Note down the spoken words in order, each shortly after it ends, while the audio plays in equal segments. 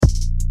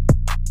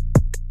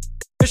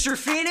Mr.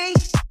 Feeney?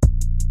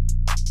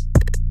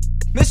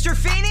 Mr.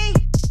 Feeney?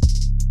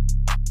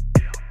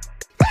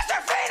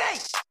 Mr.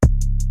 Feeney!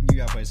 You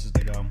got places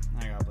to go.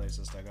 I got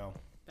places to go.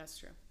 That's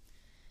true.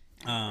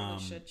 I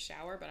really should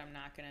shower, but I'm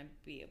not going to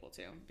be able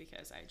to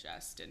because I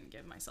just didn't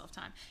give myself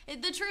time.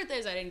 The truth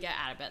is I didn't get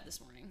out of bed this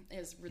morning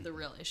is the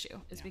real issue.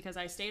 It's because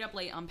I stayed up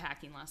late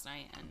unpacking last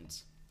night and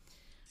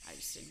I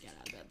just didn't get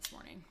out of bed this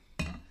morning.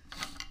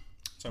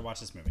 So I watched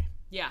this movie.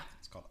 Yeah.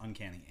 It's called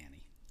Uncanny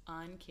Annie.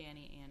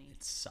 Uncanny Annie.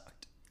 It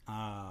sucked.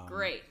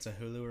 Great. It's a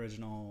Hulu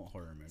original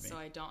horror movie. So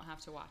I don't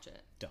have to watch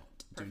it. Don't.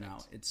 Perfect. Do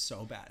not. It's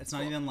so bad. It's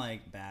not even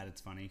like bad, it's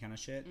funny kind of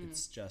shit.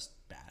 It's just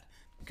bad.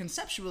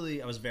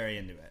 Conceptually, I was very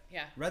into it.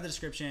 Yeah. Read the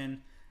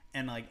description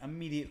and like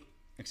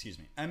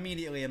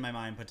immediately in my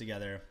mind put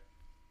together,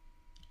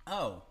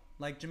 oh,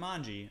 like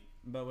Jumanji,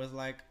 but with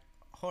like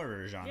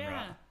horror genre.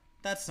 Yeah.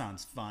 That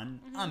sounds fun.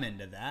 I'm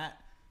into that.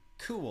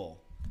 Cool.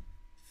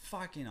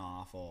 Fucking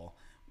awful.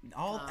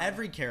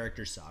 Every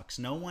character sucks.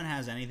 No one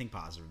has anything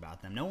positive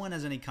about them. No one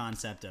has any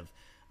concept of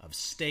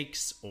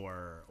stakes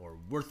or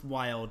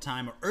worthwhile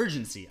time or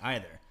urgency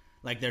either.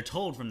 Like, they're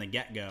told from the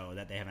get-go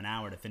that they have an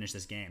hour to finish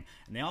this game,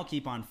 and they all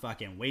keep on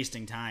fucking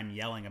wasting time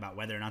yelling about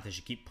whether or not they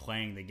should keep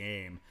playing the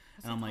game.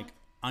 And I'm like,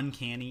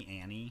 Uncanny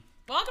Annie?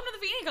 Welcome to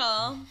the Feeney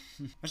Call.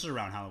 This is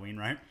around Halloween,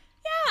 right?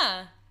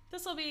 Yeah.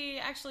 This will be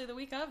actually the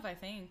week of, I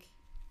think.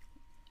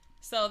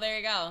 So there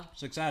you go.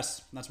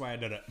 Success. That's why I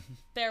did it.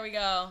 There we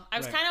go. I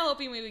was Right. kind of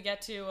hoping we would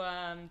get to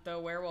the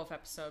werewolf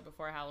episode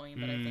before Halloween,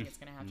 but I think it's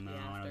going to have to No, be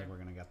after. I don't think we're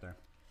going to get there.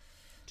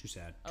 Too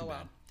sad. Too Oh, well.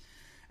 bad.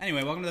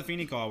 Anyway, welcome to the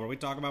Feeney Call, where we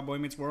talk about Boy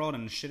Meets World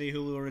and shitty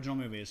Hulu original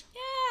movies.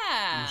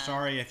 Yeah. I'm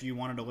sorry if you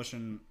wanted to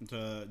listen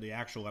to the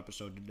actual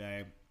episode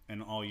today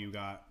and all you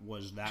got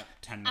was that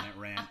 10-minute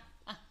rant.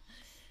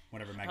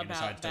 Whatever Megan About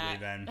decides that. to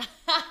leave in.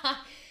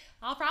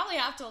 I'll probably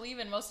have to leave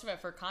in most of it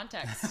for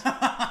context.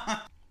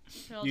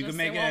 You can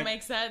make it won't it-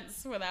 make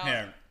sense without.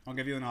 Here, I'll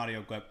give you an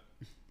audio clip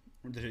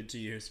to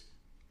use.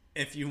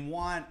 If you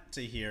want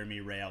to hear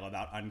me rail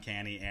about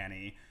Uncanny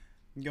Annie,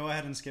 go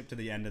ahead and skip to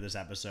the end of this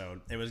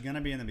episode. It was going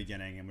to be in the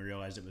beginning, and we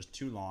realized it was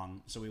too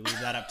long, so we leave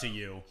that up to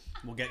you.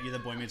 We'll get you the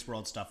Boy Meets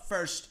World stuff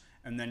first,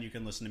 and then you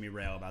can listen to me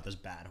rail about this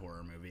bad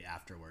horror movie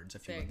afterwards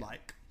if you There would you go.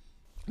 like.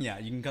 Yeah,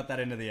 you can cut that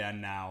into the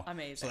end now.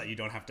 Amazing. So that you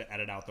don't have to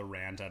edit out the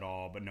rant at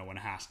all, but no one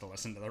has to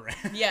listen to the rant.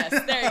 Yes,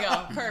 there you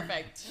go.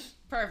 Perfect.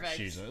 Perfect.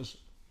 Jesus.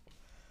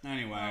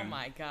 Anyway. Oh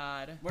my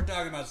god. We're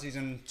talking about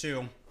season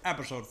 2,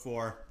 episode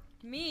 4.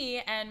 Me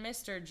and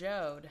Mr.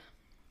 Joad.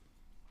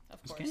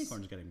 Of This course. candy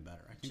corn's getting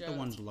better. I think the Joad.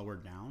 ones lower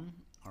down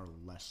are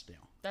less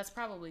stale. That's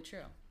probably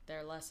true.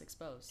 They're less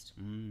exposed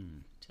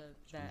to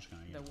just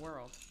gonna the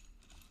world.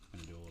 I'm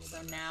gonna do a little So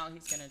bit of now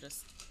he's gonna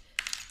just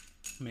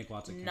make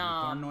lots of candy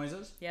nom. corn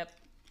noises. Yep.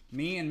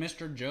 Me and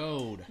Mr.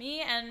 Joad.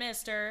 Me and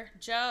Mr.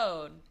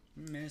 Joad.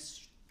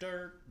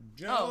 Mr.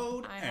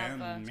 Joad I have,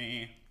 and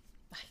me.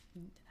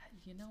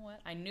 You know what?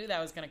 I knew that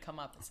was gonna come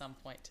up at some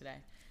point today.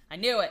 I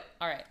knew it.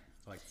 All right.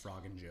 Like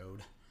Frog and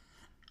Joad.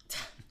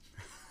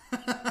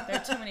 There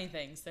are too many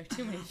things. There are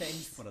too many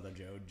things. What other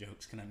Joad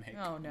jokes can I make?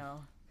 Oh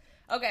no.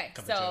 Okay,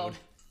 Cup of so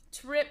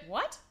Joad.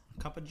 what?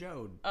 Cup of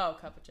Joad. Oh,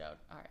 Cup of Joad.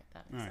 All right,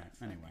 that makes All right. sense.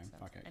 That Anyway, makes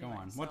sense. fuck it. Anyway, Go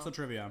on. What's so- the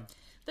trivia?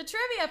 The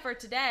trivia for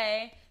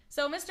today.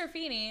 So Mr.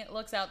 Feeney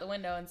looks out the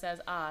window and says,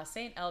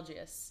 St.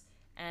 Elgius.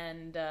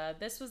 And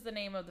this was the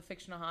name of the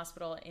fictional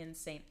hospital in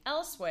St.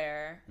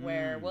 Elsewhere,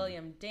 where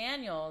William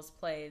Daniels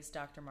plays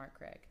Dr. Mark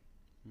Craig.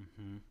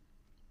 Mm-hmm.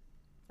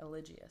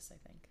 Eligius, I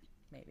think.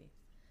 Maybe.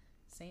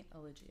 St.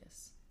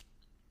 Eligius.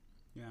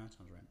 Yeah, that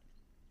sounds right.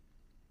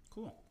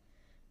 Cool.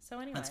 So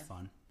anyway. That's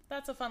fun.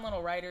 That's a fun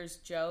little writer's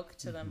joke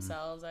to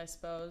themselves, I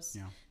suppose.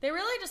 Yeah. They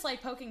really just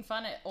like poking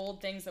fun at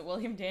old things that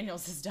William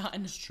Daniels has done.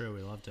 It's true.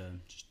 We love to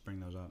just bring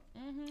those up.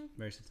 Mm-hmm.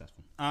 Very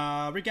successful.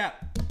 Recap.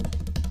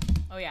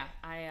 Oh yeah,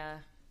 I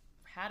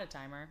had a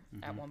timer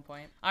at one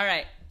point. All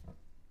right.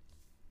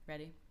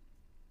 Ready?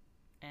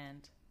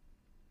 And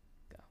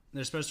go.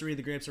 They're supposed to read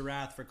The Grapes of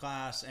Wrath for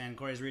class, and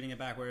Corey's reading it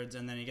backwards,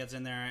 and then he gets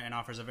in there and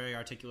offers a very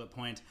articulate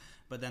point,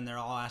 but then they're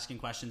all asking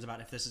questions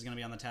about if this is going to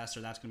be on the test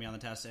or that's going to be on the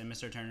test, and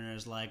Mr. Turner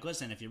is like,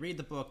 listen, if you read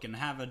the book and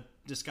have a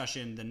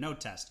discussion, then no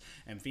test.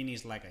 And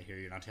Feeney's like, I hear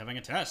you're not having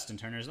a test. And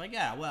Turner's like,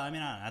 yeah, well, I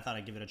mean, I thought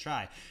I'd give it a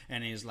try.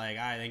 And he's like,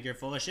 I think you're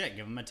full of shit.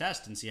 Give him a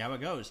test and see how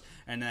it goes.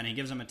 And then he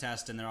gives him a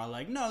test, and they're all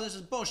like, no, this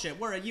is bullshit.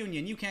 We're a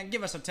union. You can't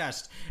give us a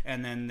test.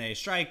 And then they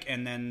strike,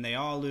 and then they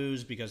all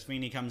lose because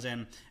Feeney comes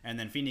in, and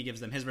then Feeney gives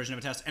them his version of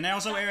a test. And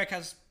also Eric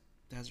has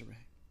Desiree.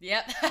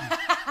 Yep.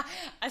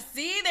 I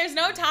see. There's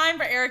no time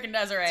for Eric and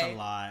Desiree. It's a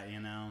lot, you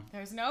know.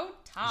 There's no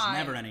There's time.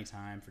 never any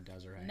time for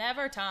Desiree.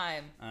 Never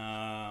time.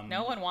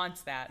 No one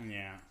wants that.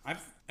 Yeah. I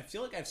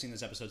feel like I've seen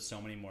this episode so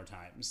many more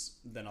times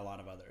than a lot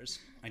of others.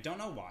 I don't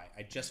know why.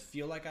 I just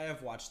feel like I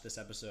have watched this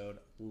episode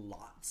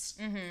lots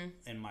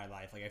in my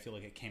life. Like, I feel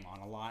like it came on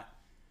a lot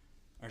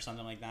or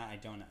something like that. I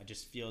don't know. It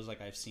just feels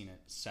like I've seen it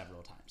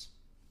several times.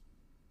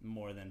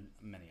 More than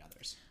many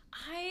others.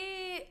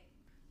 I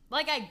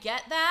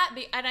get that,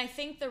 and I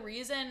think the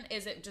reason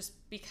is it just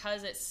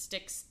because it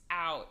sticks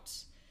out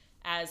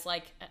as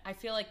like, I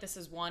feel like this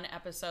is one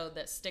episode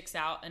that sticks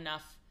out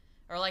enough,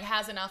 or like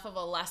has enough of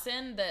a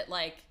lesson that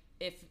like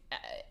if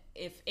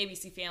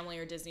ABC Family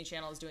or Disney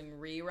Channel is doing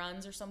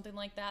reruns or something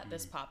like that,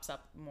 this pops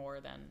up more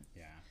than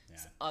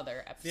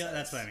other episodes. Yeah,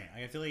 that's what I mean.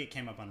 I feel like it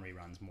came up on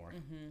reruns more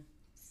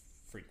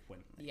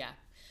frequently. Yeah.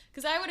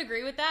 Because I would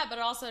agree with that, but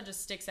it also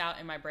just sticks out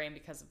in my brain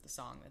because of the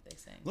song that they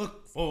sing.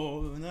 Look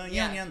for the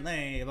union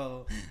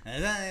label,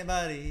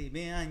 everybody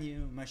behind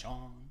you, my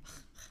song.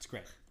 It's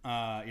great.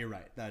 You're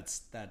right.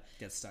 That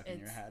gets stuck in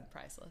your head. It's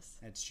priceless.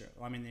 It's true.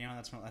 I mean,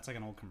 that's like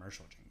an old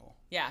commercial jingle.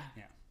 Yeah.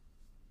 Yeah.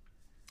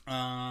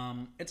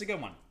 It's a good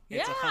one.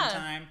 It's a fun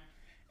time.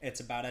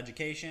 It's about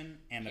education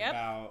and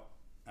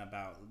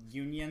about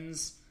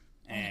unions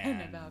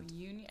and about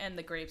union and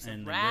the grapes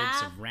and of the wrath.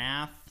 grapes of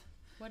wrath.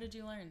 What did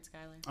you learn,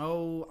 Skylar?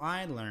 Oh,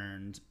 I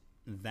learned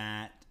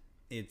that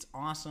it's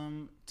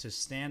awesome to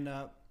stand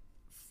up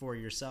for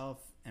yourself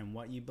and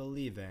what you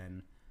believe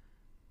in,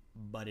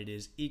 but it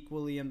is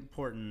equally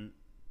important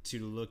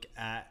to look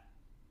at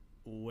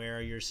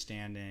where you're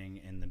standing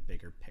in the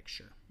bigger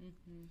picture.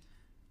 Mm-hmm.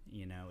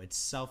 You know, it's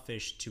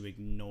selfish to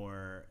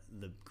ignore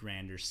the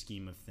grander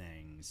scheme of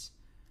things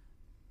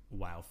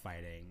while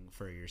fighting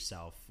for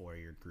yourself or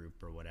your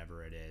group or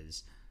whatever it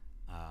is,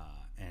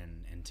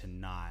 and to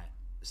not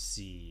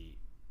see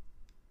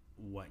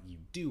what you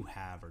do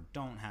have or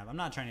don't have. I'm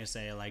not trying to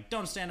say like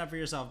don't stand up for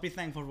yourself, be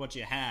thankful for what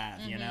you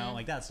have, you know,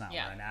 like that's not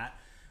where I'm at.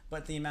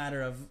 But the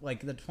matter of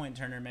like the point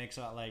Turner makes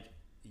about like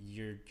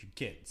your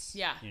kids,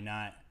 you're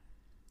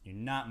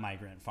not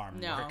migrant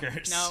farm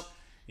workers,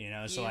 you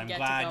know, so I'm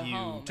glad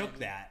you took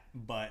that,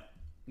 but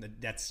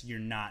you're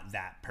not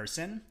that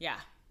person,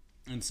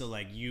 and so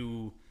like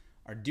you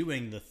are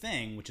doing the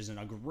thing, which isn't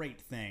a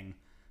great thing,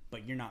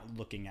 but you're not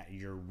looking at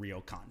your real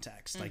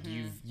context. Like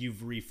you've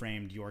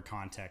reframed your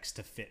context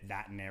to fit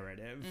that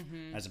narrative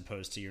as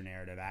opposed to your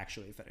narrative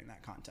actually fitting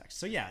that context.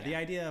 So the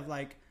idea of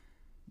like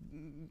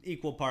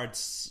equal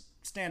parts,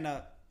 stand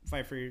up,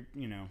 fight for your,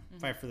 you know,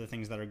 fight for the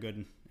things that are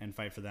good and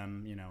fight for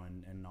them, you know,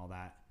 and all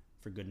that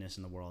for goodness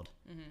in the world,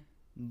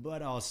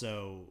 but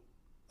also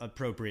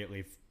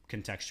appropriately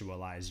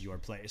contextualize your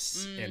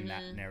place in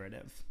that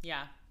narrative.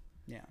 Yeah.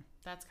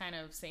 That's kind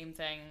of same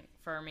thing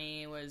for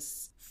me,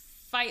 was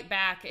fight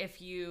back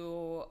if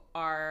you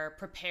are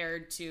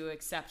prepared to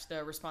accept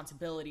the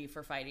responsibility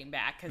for fighting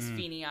back, because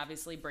Feeney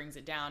obviously brings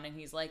it down and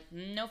he's like,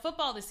 no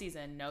football this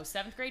season, no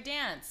 7th grade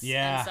dance.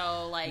 And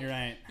so like, you're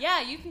right.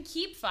 You can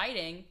keep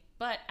fighting,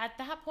 but at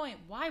that point,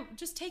 why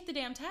just take the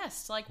damn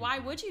test? Like, why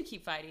would you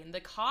keep fighting? The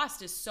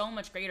cost is so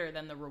much greater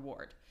than the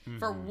reward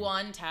for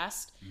one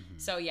test.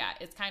 So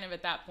it's kind of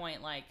at that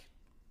point, like,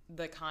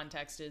 the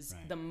context is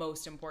the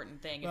most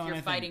important thing. If you're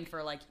fighting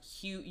for like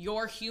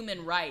your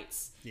human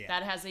rights,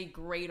 that has a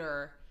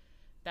greater,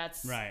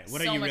 that's what so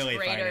are you much really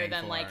greater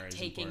than like important.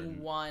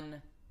 taking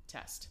one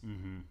test.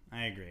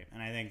 I agree,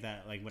 and I think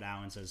that like what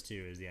Alan says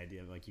too is the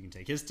idea of like you can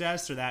take his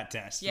test or that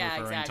test,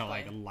 referring to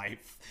like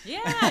life.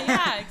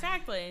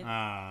 Exactly.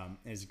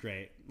 Is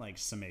great, like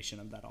summation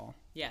of that all.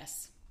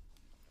 Yes.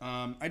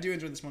 I do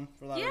enjoy this one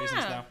for a lot of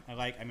reasons though.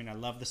 I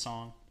love the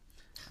song.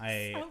 So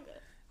good.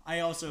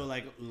 I also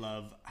like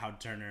love how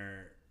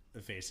Turner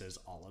faces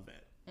all of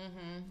it,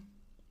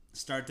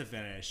 start to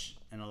finish.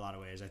 In a lot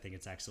of ways, I think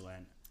it's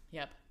excellent.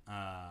 Yep.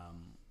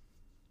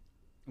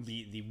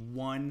 The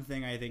one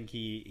thing I think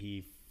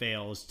he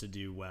fails to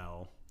do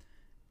well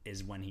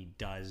is when he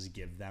does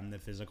give them the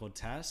physical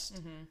test.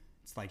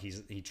 It's like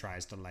he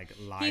tries to like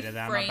lie to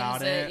them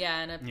about it.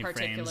 In a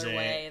particular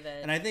way.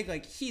 And I think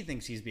like he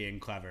thinks he's being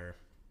clever,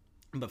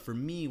 but for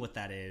me, what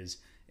that is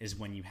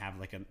when you have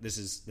like this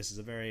is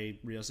a very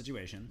real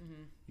situation.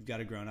 You've got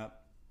a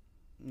grown-up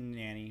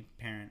nanny,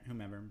 parent,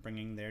 whomever,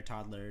 bringing their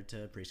toddler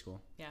to preschool.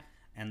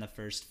 And the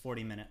first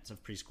 40 minutes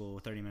of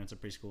preschool, 30 minutes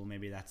of preschool,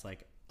 maybe that's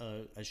like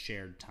a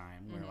shared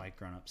time where like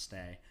grown-ups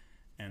stay,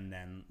 and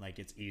then like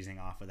it's easing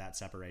off of that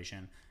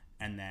separation,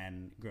 and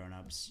then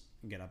grown-ups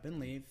get up and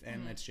leave,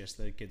 and it's just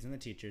the kids and the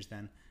teachers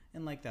then,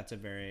 and like that's a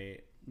very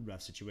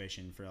rough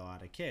situation for a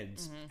lot of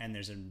kids, and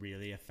there's a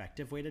really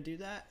effective way to do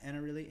that and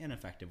a really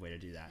ineffective way to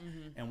do that.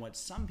 And what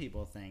some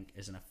people think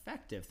is an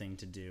effective thing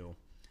to do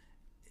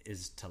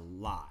is to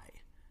lie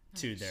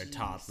to their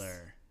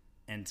toddler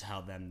and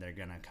tell them they're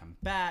gonna come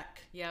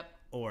back,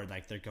 or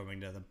like they're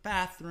going to the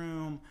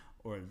bathroom,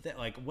 or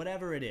like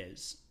whatever it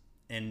is,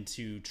 and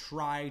to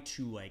try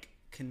to like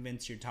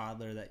convince your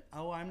toddler that,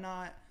 oh, I'm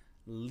not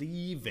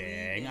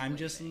leaving, I'm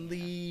just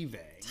leaving,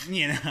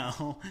 you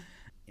know.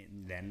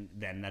 Then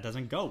that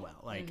doesn't go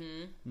well. Like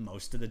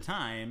most of the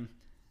time,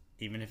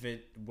 even if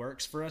it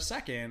works for a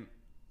second,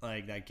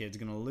 like that kid's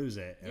gonna lose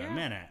it in a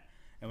minute.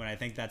 And when I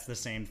think that's the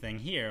same thing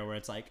here, where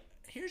it's like,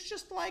 here's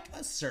just like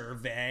a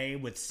survey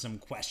with some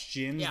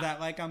questions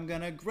that like I'm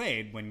gonna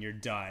grade when you're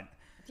done.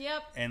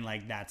 And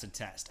like that's a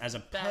test, as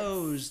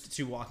opposed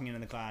to walking into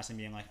the class and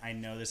being like, I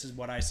know this is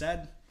what I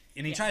said.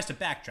 And he tries to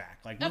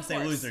backtrack. Like once they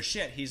lose their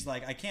shit, he's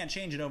like, I can't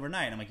change it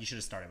overnight. I'm like, you should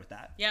have started with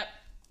that.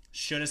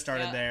 Should have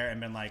started there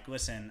and been like,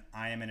 listen,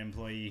 I am an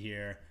employee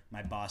here.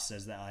 my boss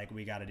says that, like,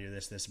 we got to do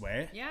this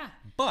way. Yeah.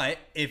 But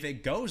if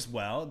it goes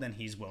well, then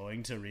he's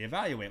willing to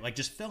reevaluate. Like,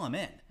 just fill him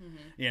in,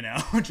 you know?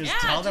 Just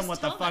tell them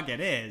what the fuck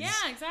it is.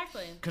 Yeah,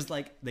 exactly. Because,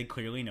 like, they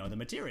clearly know the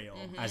material,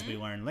 as we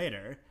learn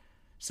later.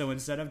 So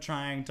instead of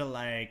trying to,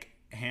 like,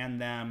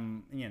 hand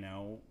them, you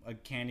know, a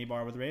candy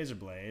bar with razor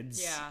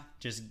blades,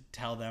 just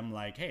tell them,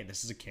 like, hey,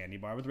 this is a candy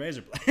bar with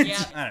razor blades.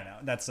 Yeah. I don't know.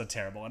 That's a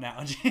terrible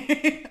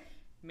analogy.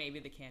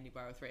 Maybe the candy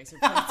bar with razor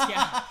blades.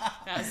 Yeah,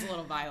 that was a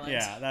little violent.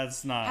 Yeah,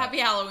 that's not... Happy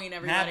Halloween,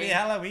 everybody. Happy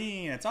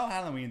Halloween. It's all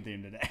Halloween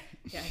themed today.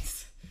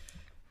 Yes.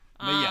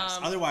 But yes,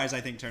 otherwise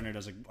I think Turner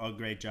does a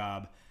great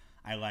job.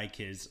 I like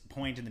his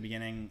point in the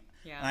beginning.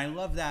 Yeah. And I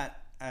love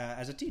that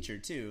as a teacher,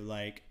 too.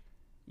 Like,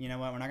 you know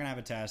what, we're not going to have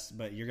a test,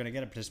 but you're going to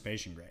get a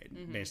participation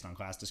grade based on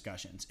class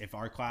discussions. If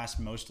our class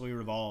mostly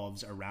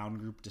revolves around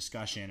group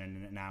discussion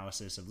and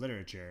analysis of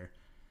literature,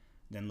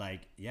 then,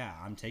 like, yeah,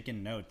 I'm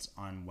taking notes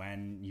on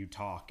when you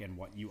talk and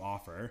what you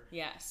offer.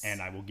 Yes.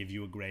 And I will give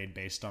you a grade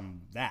based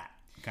on that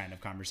kind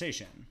of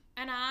conversation.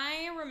 And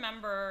I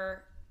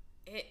remember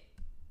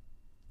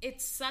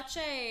it's such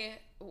a...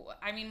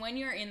 I mean, when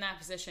you're in that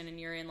position and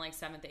you're in, like,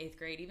 7th, 8th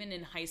grade, even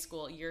in high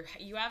school,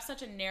 you have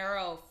such a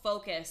narrow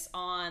focus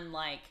on,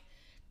 like,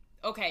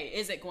 okay,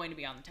 is it going to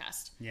be on the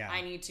test? Yeah.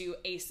 I need to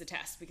ace the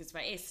test, because if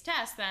I ace the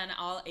test, then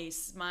I'll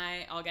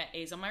get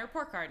A's on my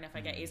report card, and if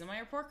I get A's on my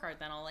report card,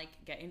 then I'll, like,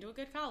 get into a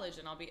good college,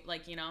 and I'll be,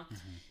 like, you know,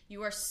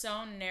 you are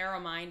so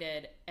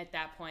narrow-minded at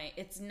that point.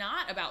 It's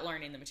not about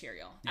learning the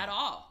material at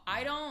all.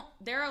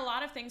 There are a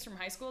lot of things from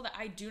high school that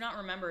I do not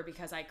remember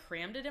because I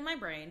crammed it in my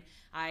brain,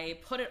 I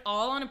put it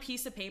all on a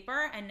piece of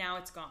paper, and now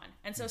it's gone.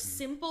 And so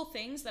simple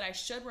things that I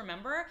should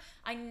remember,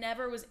 I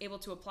never was able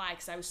to apply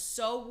because I was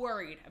so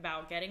worried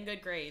about getting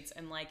good grades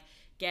and, like,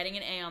 getting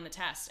an A on the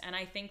test. And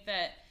I think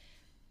that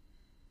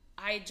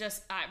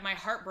my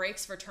heart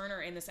breaks for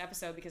Turner in this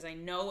episode because I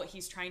know what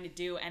he's trying to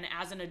do. And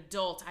as an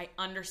adult, I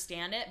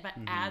understand it. But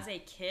as a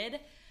kid,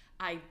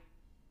 I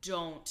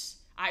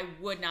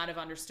would not have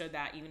understood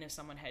that even if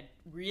someone had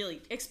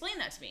really explained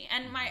that to me.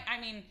 And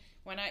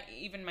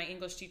even my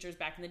English teachers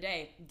back in the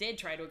day did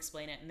try to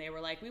explain it, and they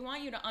were like, we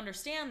want you to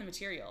understand the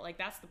material. Like,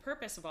 that's the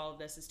purpose of all of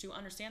this, is to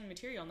understand the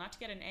material, not to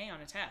get an A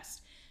on a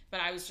test. But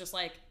I was just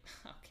like,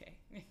 okay,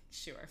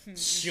 sure.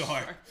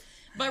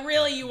 But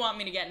really, you want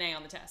me to get an A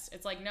on the test.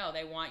 It's like, no,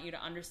 they want you to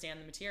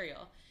understand the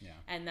material. Yeah.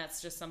 And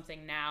that's just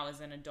something now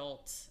as an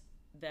adult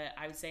that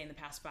I would say in the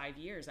past 5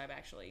 years I've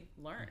actually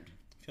learned.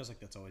 Feels like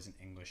that's always an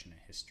English and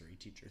a history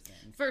teacher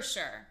thing. For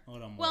sure. A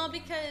little more than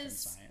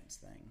because a math and science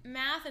thing.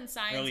 Math and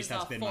science, or at least is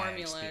that's all been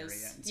formulas. My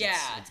experience. Yeah.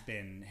 It's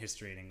been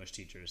history and English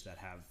teachers that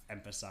have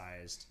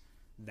emphasized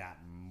that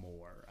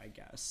more, I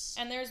guess.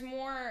 And there's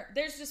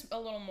just a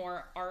little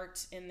more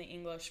art in the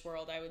English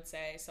world, I would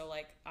say. So,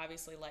 like,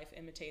 obviously life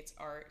imitates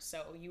art.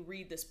 So you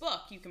read this book,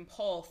 you can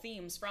pull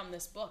themes from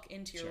this book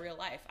into your real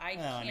life.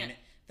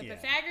 The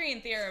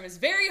Pythagorean theorem is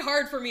very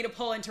hard for me to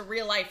pull into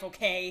real life,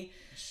 okay?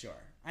 Sure.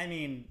 I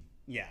mean,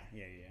 yeah.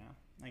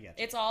 I get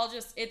you. It's all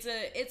just, it's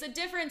a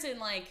difference in,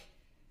 like,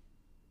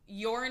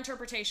 your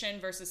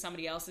interpretation versus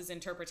somebody else's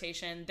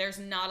interpretation. There's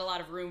not a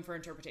lot of room for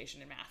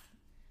interpretation in math.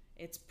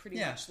 It's pretty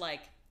much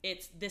like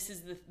this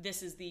is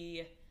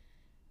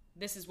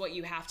what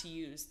you have to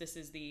use. This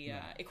is the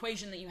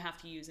equation that you have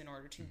to use in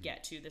order to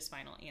get to this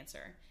final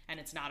answer. And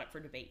it's not up for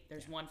debate.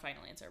 There's one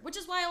final answer, which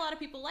is why a lot of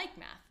people like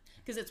math,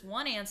 because it's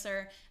one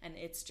answer and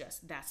it's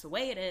just, that's the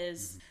way it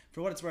is.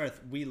 For what it's worth,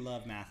 we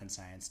love math and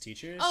science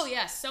teachers. Oh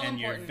yes, so and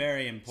important. And you're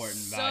very important,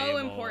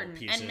 valuable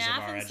pieces of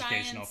our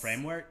educational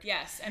framework.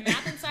 Yes, and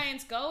math and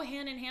science go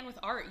hand in hand with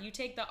art. You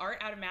take the art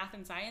out of math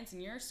and science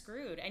and you're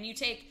screwed. And you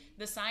take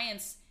the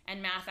science and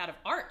math out of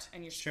art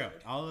and you're screwed.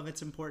 Sure, all of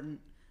it's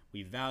important.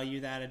 We value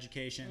that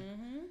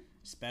education,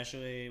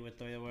 especially with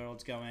the way the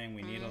world's going.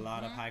 We need a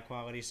lot of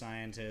high-quality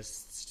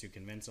scientists to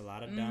convince a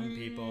lot of dumb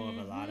people of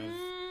a lot of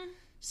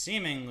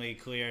seemingly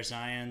clear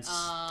science.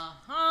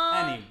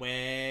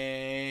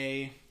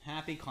 Anyway,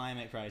 happy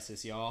climate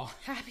crisis, y'all.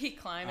 Happy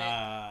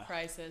climate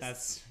crisis.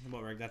 That's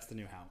the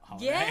new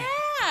holiday.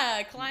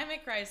 Yeah,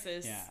 climate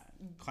crisis. Yeah,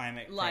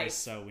 climate crisis.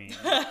 So we.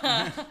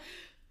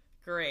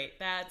 Great.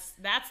 That's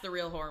the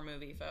real horror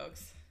movie,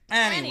 folks.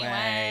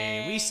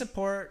 Anyway, we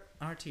support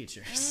our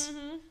teachers.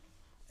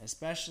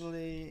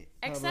 Especially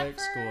public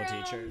school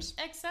teachers.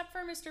 Except for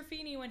Mr.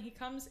 Feeney when he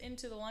comes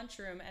into the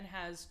lunchroom and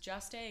has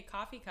just a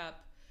coffee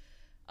cup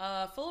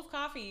full of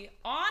coffee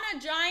on a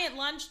giant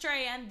lunch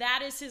tray, and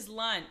that is his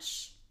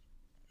lunch.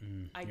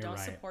 I don't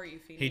support you,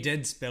 Feeney. He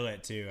did spill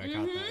it, too. I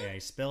caught that. Yeah, he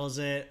spills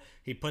it.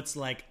 He puts,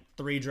 like,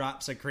 3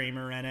 drops of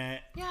creamer in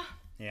it. Yeah.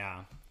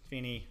 Yeah.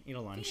 Feeney, eat a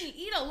lunch. Feeney,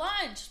 eat a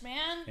lunch,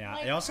 man. Yeah.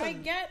 Like, I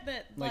get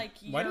that, like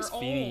why you're does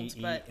Feeney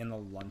old, but... eat in the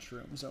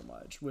lunchroom so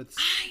much?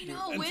 I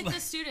know, with the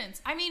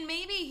students. I mean,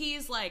 maybe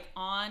he's, like,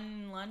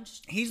 on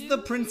lunch He's the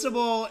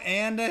principal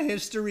and a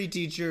history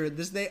teacher.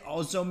 They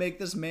also make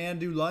this man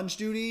do lunch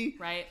duty?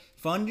 Right.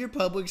 Fund your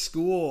public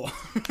school.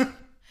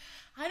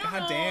 I don't know.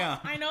 God damn.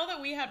 I know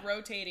that we had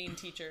rotating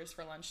teachers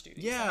for lunch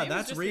duty. Yeah, so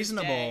that's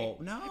reasonable.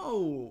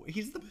 No,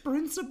 he's the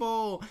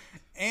principal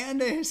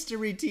and a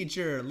history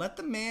teacher. Let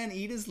the man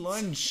eat his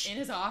lunch. In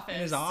his office.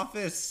 In his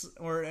office,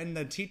 or in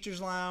the teacher's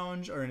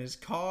lounge, or in his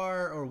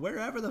car, or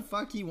wherever the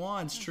fuck he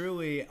wants,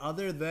 truly,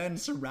 other than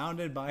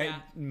surrounded by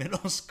middle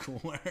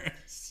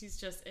schoolers.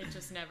 It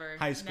just never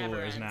High schoolers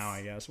never ends. now,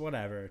 I guess.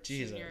 Whatever.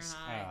 Jesus. Junior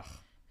high. Ugh.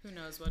 Who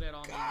knows what it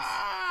all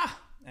means.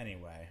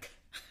 Anyway,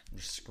 I'm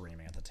just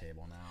screaming at the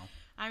table now.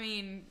 I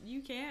mean,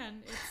 you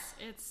can.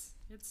 It's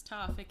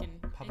tough. It can.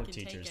 Public it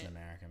can teachers take in it.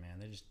 America, man,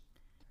 they just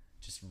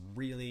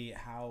really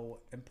how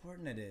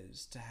important it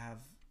is to have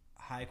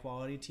high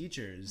quality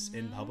teachers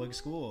in public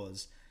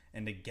schools,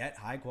 and to get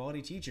high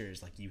quality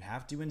teachers, like, you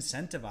have to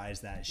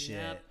incentivize that shit.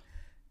 Yep.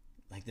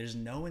 Like, there's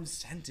no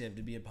incentive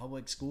to be a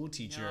public school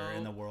teacher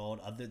in the world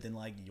other than,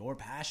 like, you're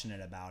passionate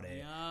about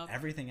it. Yep.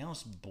 Everything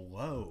else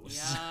blows.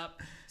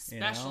 Yep.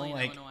 Especially in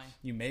Illinois.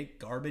 You make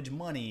garbage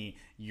money.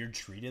 You're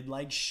treated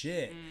like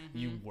shit.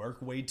 You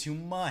work way too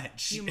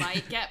much. You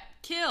might get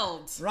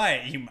killed.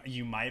 Right.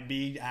 You might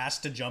be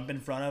asked to jump in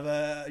front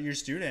of your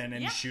student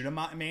and Yep. shoot a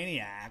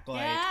maniac.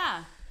 Like,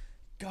 Yeah.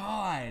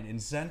 God,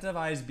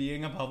 incentivize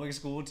being a public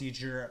school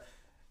teacher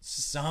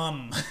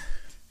some.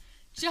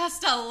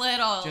 Just a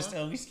little. Just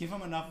at least give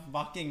them enough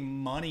fucking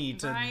money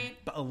to Right.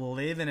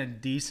 live in a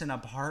decent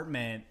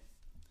apartment.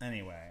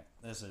 Anyway,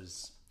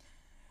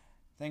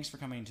 thanks for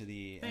coming to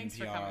the Thanks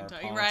for NPR coming to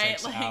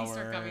Politics right. Hour. Thanks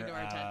for coming to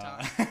our TED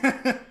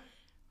Talk.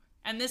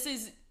 And this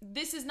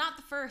is not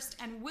the first,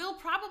 and will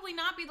probably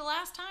not be the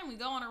last time we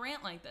go on a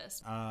rant like this.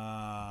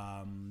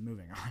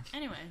 Moving on.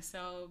 Anyway,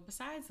 so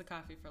besides the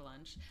coffee for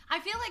lunch,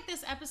 I feel like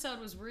this episode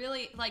was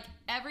really, like,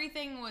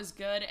 everything was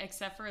good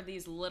except for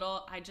these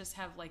little, I just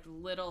have, like,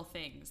 little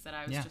things that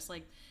I was just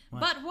like,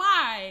 but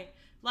why?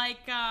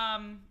 Like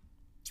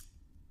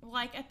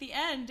at the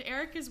end,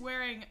 Eric is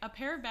wearing a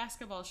pair of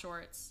basketball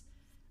shorts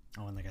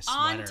Oh, and like a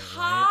sweater, on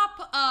top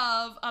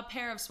of a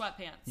pair of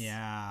sweatpants.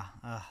 Yeah.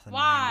 The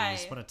Why?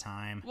 90s. What a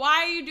time.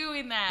 Why are you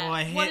doing that?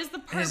 Well, What is the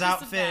purpose his of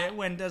outfit that?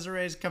 when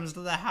Desiree comes to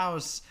the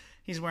house.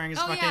 He's wearing his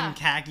fucking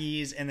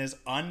khakis and this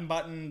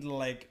unbuttoned,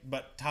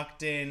 but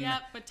tucked in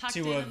but tucked to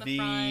in a in the V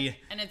front,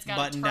 and it's got a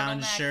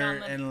button-down turtleneck shirt on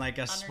the- and like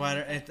a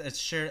sweater. underneath it. It's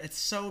shirt. It's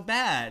so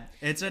bad.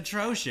 It's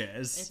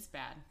atrocious. It's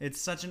bad.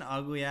 It's such an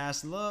ugly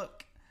ass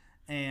look,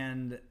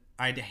 and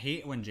I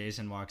hate when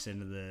Jason walks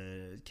into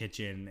the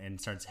kitchen and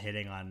starts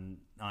hitting on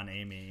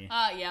Amy.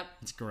 Yep.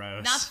 It's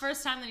gross. Not the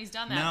first time that he's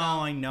done that, No,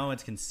 though. I know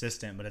it's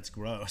consistent, but it's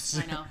gross.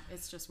 I know.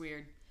 It's just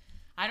weird.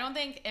 I don't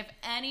think if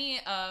any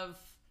of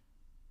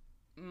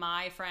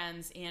my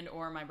friends and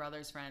or my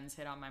brother's friends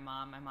hit on my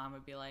mom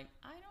would be like,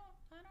 I don't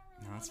really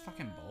No, that's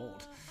fucking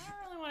bold. I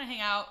don't really want to hang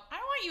out. I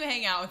don't want you to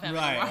hang out with them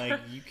Right, anymore. like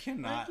you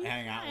cannot You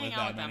hang can't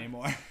out with them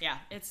anymore. Yeah,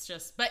 it's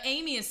just. But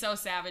Amy is so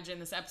savage in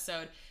this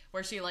episode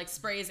where she like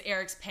sprays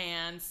Eric's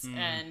pants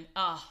and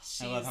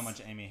she's. I love how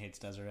much Amy hates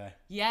Desiree.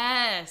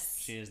 Yes.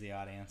 She is the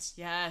audience.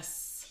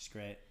 Yes. She's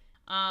great.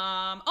 Oh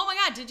my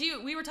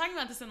God, we were talking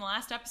about this in the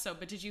last episode,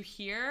 but did you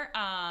hear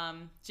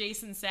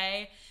Jason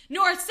say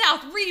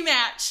North-South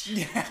rematch?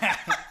 Yeah.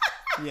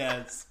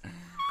 Yes.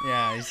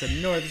 Yeah, he said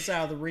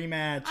North-South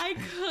rematch. I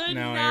could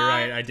No, not you're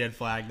right. I did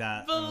flag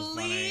that.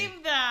 believe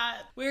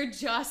that. We were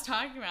just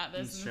talking about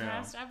this It's in the true.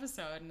 past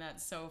episode, and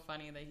that's so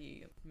funny that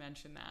he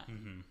mentioned that.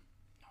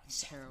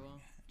 It's Terrible.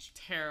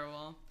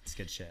 Terrible. It's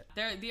good shit.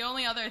 The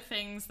only other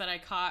things that I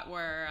caught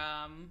were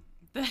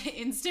the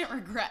instant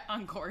regret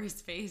on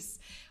Corey's face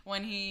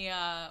when he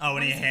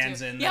when he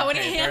hands in the when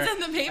he paper. hands in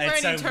the paper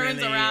It's and he a turns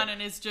really- around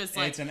and it's just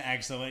like It's an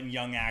excellent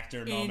young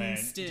actor moment.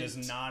 Instant. Just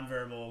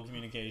nonverbal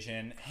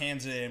communication.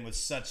 Hands it in with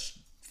such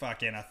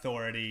fucking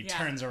authority. Yeah.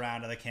 Turns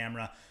around to the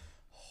camera.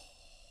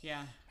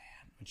 yeah.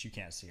 Which you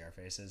can't see our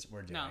faces.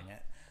 We're doing No.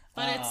 it.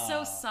 But it's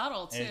so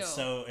subtle too. It's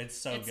so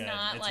It's good.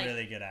 not It's like-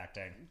 really good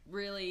acting.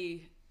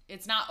 Really,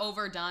 it's not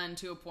overdone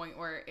to a point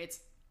where it's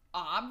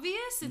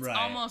obvious. It's Right.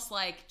 almost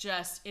like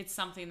just it's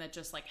something that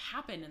just like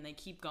happened and they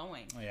keep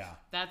going. Yeah.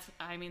 That's what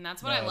No,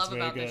 I it's love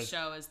very about good. this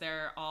show is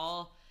they're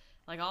all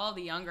like all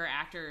the younger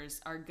actors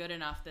are good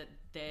enough that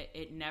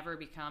it never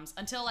becomes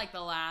until like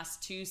the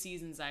last 2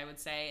 seasons, I would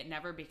say, it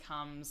never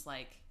becomes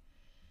like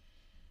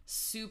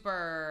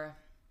super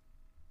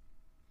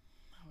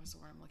what was the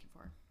word I'm looking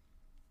for?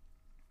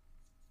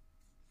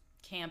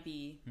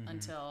 Campy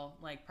until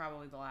like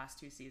probably the last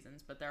 2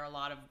 seasons, but there are a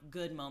lot of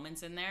good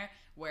moments in there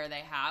where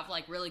they have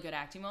like really good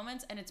acting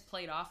moments and it's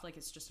played off like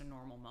it's just a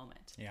normal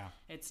moment. Yeah.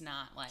 It's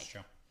not like It's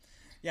true.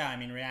 Yeah, I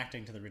mean,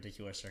 reacting to the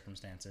ridiculous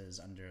circumstances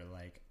under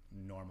like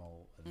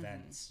normal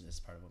events is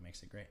part of what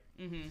makes it great.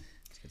 Mm-hmm.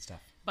 It's good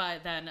stuff.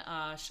 But then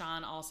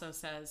Sean also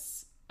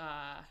says,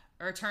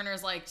 or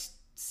Turner's like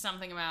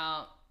something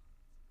about,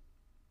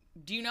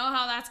 do you know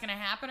how that's going to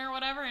happen or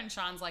whatever? And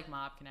Sean's like,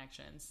 mob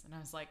connections. And I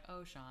was like,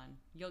 oh, Sean,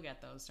 you'll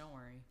get those. Don't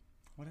worry.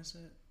 What is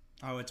it?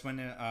 Oh, it's when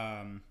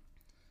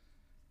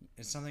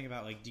it's something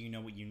about like, do you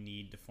know what you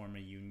need to form a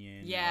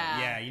union? Yeah.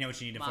 Yeah, you know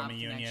what you need to form Mob a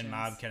union. connections.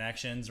 Mob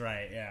connections,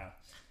 right? Yeah.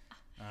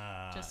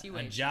 Just you a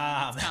wait.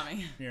 job. It's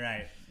coming. You're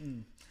right.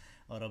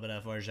 A little bit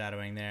of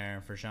foreshadowing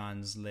there for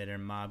Sean's later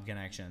mob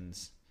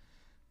connections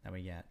that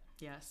we get.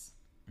 Yes.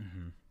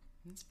 Mm-hmm.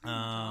 That's pretty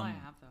much all I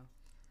have, though.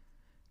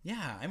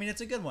 Yeah, I mean,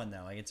 it's a good one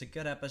though. Like, it's a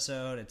good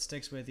episode. It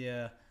sticks with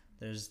you.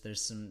 There's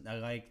some. I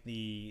like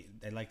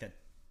that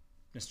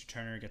Mr.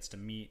 Turner gets to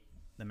meet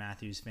the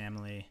Matthews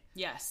family.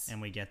 Yes. And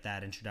we get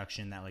that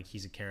introduction that like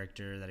he's a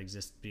character that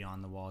exists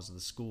beyond the walls of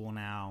the school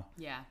now.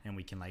 Yeah. And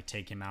we can like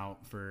take him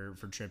out for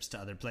trips to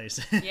other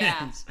places.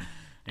 Yeah.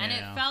 And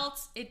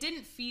it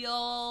didn't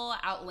feel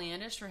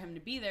outlandish for him to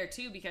be there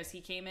too, because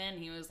he came in,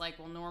 he was like,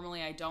 well,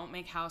 normally I don't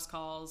make house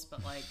calls,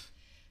 but like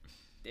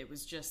it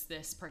was just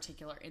this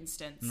particular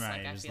instance. Right.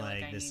 Like, it was I feel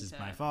like this is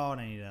my fault.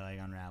 I need to like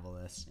unravel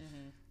this.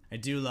 Mm-hmm. I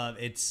do love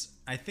it's.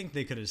 I think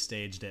they could have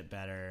staged it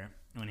better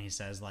when he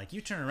says like, "You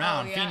turn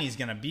around, Feeney's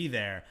gonna be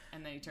there,"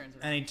 and then he turns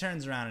around. And he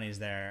turns around and he's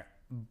there,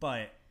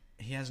 but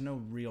he has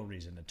no real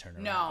reason to turn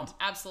around. No,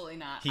 absolutely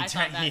not.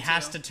 He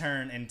has to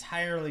turn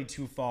entirely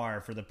too far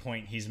for the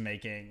point he's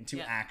making to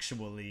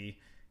actually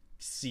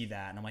see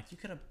that. And I'm like, you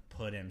could have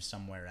put him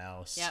somewhere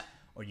else,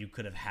 or you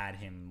could have had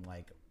him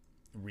like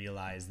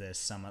realize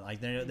this.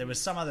 There was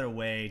some other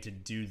way to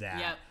do that.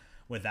 Yep.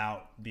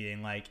 Without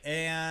being like,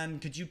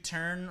 and could you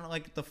turn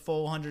like the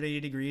full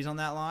 180 degrees on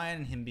that line?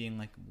 And him being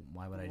like,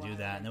 why would I do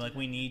that? And they're like,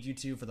 we need you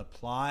to for the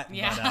plot.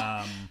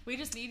 Yeah. But, we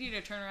just need you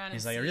to turn around and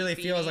he's like, it really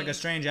feels like a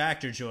strange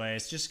actor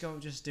choice. Just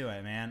do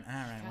it, man. All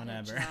right,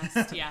 whatever.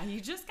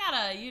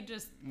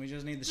 We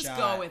just need the shot. Just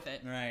go with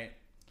it. Right.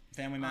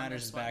 Family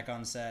Matters is back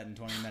on set in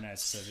 20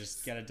 minutes, so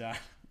just get it done.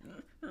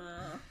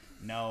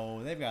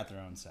 No, they've got their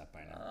own set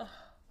by now.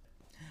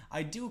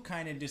 I do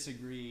kind of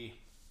disagree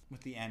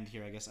with the end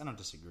here, I guess. I don't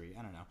disagree.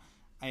 I don't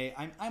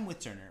know. I'm with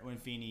Turner when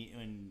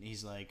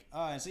he's like,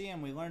 oh, I see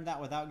him. We learned that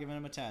without giving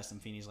him a test.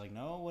 And Feeney's like,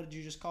 no, what did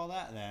you just call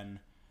that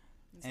then?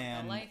 It's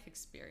like a life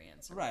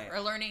experience. Or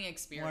learning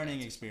experience.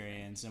 Learning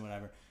experience and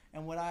whatever.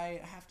 And what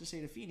I have to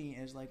say to Feeney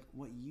is like,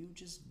 what you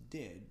just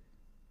did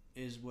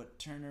is what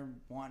Turner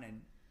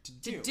wanted to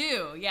do.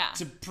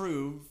 To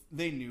prove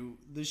they knew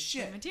the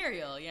shit. The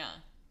material, yeah.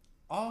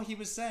 All he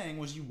was saying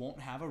was you won't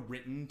have a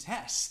written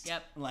test.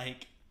 Yep.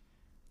 Like,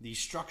 the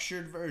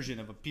structured version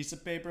of a piece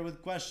of paper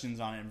with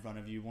questions on it in front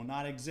of you will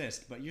not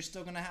exist, but you're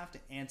still going to have to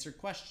answer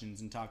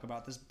questions and talk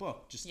about this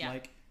book, just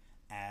like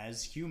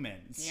as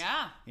humans.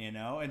 Yeah. You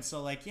know? And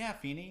so, like, yeah,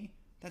 Feeney,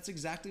 that's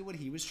exactly what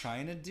he was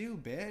trying to do,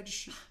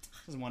 bitch.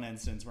 There's one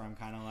instance where I'm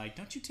kind of like,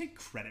 don't you take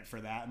credit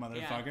for that,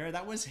 motherfucker. Yeah.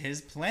 That was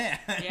his plan.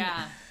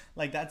 Yeah.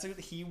 Like, that's what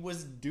he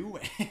was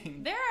doing.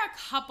 There are a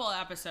couple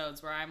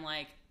episodes where I'm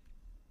like,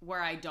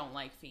 where I don't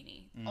like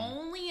Feeney.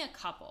 Only a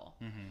couple.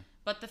 Mm-hmm.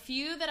 But the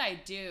few that I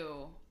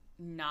do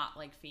not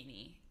like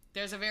Feeney,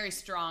 there's a very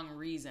strong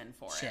reason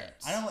for it. Sure.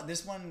 I don't know.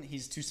 This one,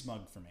 he's too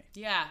smug for me.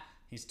 Yeah.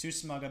 He's too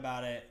smug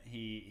about it.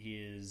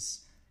 He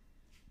is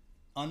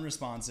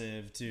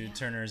unresponsive to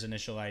Turner's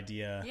initial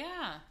idea.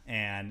 Yeah.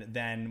 And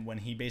then when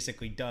he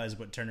basically does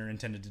what Turner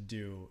intended to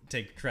do,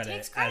 take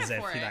credit credit as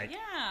if for he, it. like,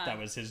 that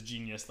was his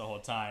genius the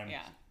whole time.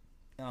 Yeah.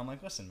 And I'm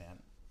like, listen, man.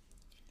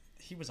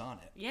 He was on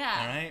it. Yeah.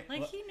 All right?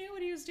 Like, he knew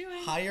what he was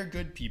doing. Hire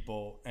good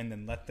people and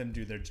then let them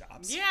do their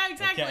jobs. Yeah,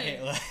 exactly.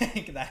 Okay?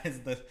 Like, that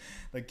is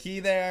the key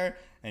there,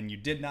 and you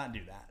did not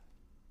do that.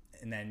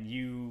 And then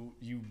you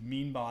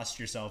mean bossed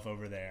yourself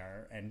over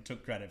there and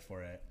took credit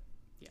for it.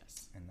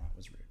 Yes. And that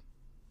was rude.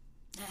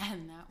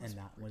 And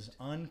that was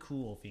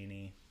uncool,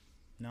 Feeney.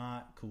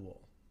 Not cool.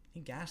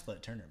 He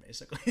gaslit Turner,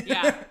 basically.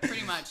 Yeah,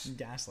 pretty much.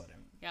 Gaslit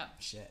him. Yep.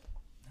 Shit.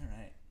 All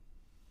right.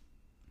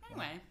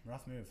 Anyway.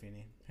 Rough move,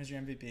 Feeney. Who's your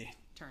MVP?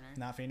 Turner.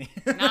 Not Feeney.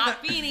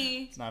 Not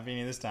Feeney. It's not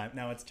Feeney this time.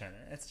 No, it's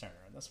Turner. It's Turner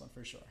on this one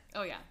for sure.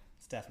 Oh, yeah.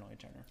 It's definitely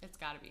Turner. It's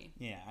gotta be.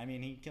 Yeah, I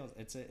mean, he kills.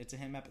 It's a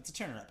him. It's a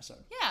Turner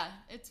episode. Yeah,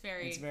 it's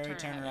very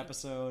Turner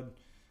episode,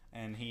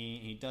 and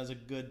he does a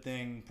good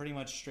thing pretty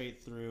much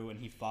straight through, and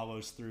he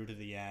follows through to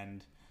the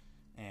end,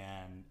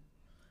 and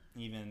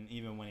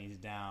even when he's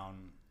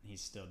down,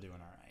 he's still doing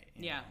all right.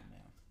 Yeah.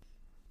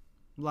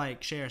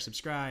 Like, share,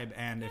 subscribe,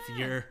 and if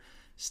you're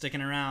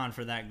sticking around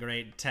for that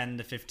great 10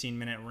 to 15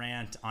 minute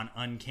rant on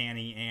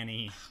Uncanny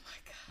Annie.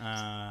 Oh my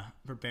God.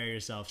 Prepare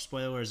yourself.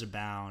 Spoilers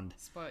abound.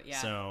 Yeah.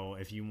 So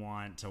if you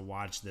want to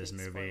watch this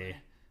movie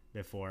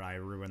before I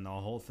ruin the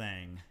whole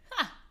thing,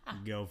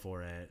 go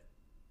for it.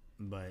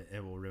 But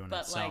it will ruin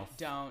itself. But like,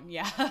 don't.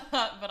 Yeah.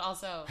 But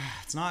also,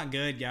 it's not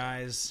good,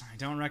 guys. I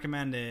don't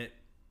recommend it.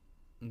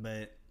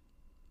 But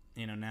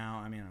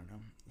now, I mean, I don't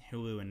know.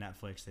 Hulu and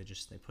Netflix,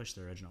 they push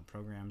the original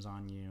programs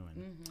on you,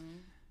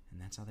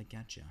 and that's how they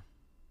get you.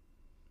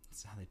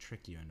 That's how they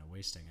trick you into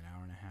wasting an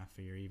hour and a half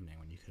of your evening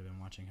when you could have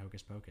been watching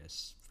Hocus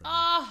Pocus for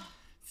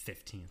the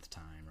 15th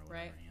time or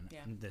whatever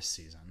this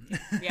season.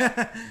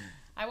 Yeah.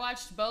 I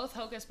watched both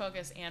Hocus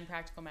Pocus and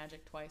Practical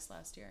Magic twice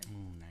last year.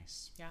 Oh,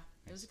 nice. Yeah,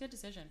 it was a good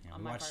decision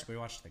on my my part. We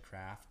watched The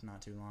Craft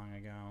not too long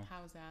ago.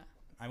 How was that?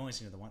 I've only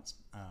seen it the once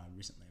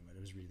recently, but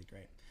it was really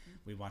great.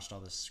 We watched all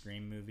the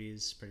Scream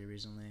movies pretty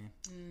recently.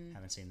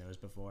 Haven't seen those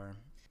before.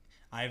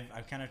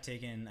 I've kind of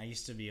taken. I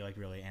used to be like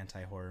really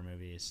anti-horror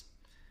movies,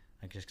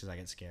 like just because I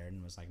get scared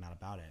and was like not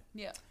about it.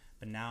 Yeah.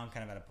 But now I'm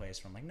kind of at a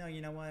place where I'm like, no,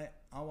 you know what?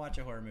 I'll watch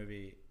a horror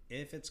movie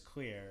if it's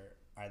clear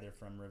either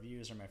from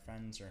reviews or my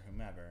friends or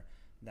whomever,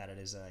 that it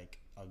is like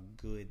a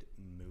good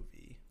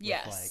movie.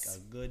 Yes. With like a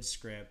good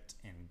script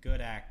and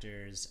good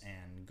actors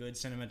and good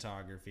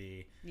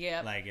cinematography.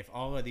 Yeah. Like if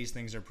all of these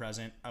things are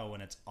present,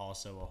 and it's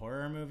also a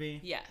horror movie.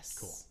 Yes.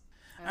 Cool.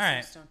 I All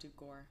right. just don't do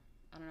gore.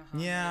 I don't know how.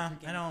 Yeah,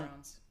 I'm I don't.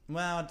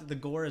 Well, the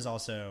gore is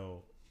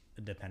also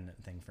a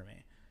dependent thing for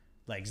me.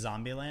 Like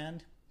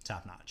Zombieland,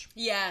 top notch.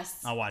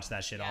 Yes. I'll watch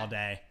that shit all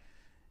day.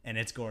 And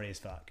it's gory as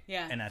fuck.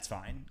 Yeah. And that's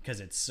fine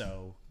because it's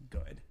so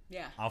good.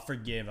 Yeah. I'll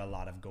forgive a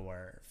lot of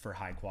gore for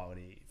high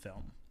quality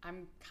film.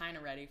 I'm kind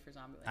of ready for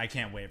Zombieland. I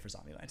can't wait for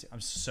Zombieland 2. I'm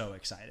so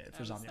excited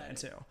for Zombieland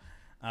 2.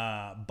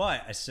 excited.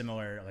 But a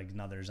similar, like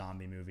another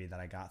zombie movie that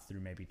I got through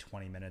maybe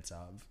 20 minutes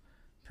of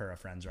per a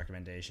friend's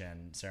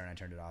recommendation. Sarah and I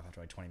turned it off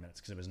after like 20 minutes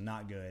because it was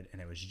not good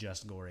and it was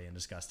just gory and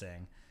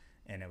disgusting.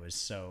 And it was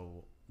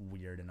so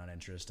weird and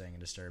uninteresting and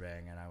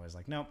disturbing. And I was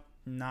like, nope,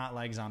 not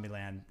like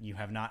Zombieland. You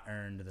have not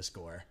earned the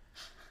score.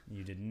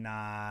 You did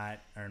not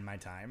earn my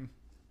time.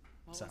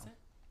 What was it?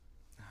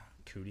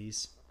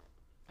 Cooties.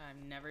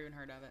 I've never even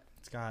heard of it.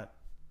 It's got...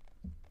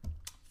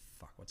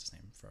 Fuck, what's his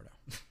name?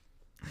 Frodo.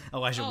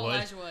 Elijah Wood.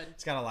 Elijah Wood.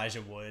 It's got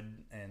Elijah Wood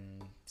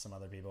and some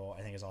other people.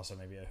 I think it's also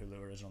maybe a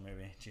Hulu original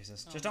movie.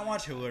 Jesus. Just don't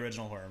watch Hulu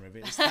original horror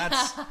movies.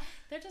 That's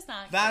They're just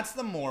not. that's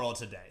the moral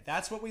today.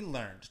 That's what we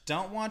learned.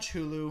 Don't watch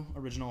Hulu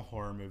original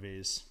horror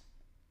movies.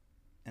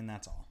 And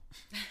that's all.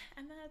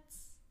 And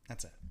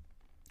That's it.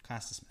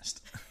 Class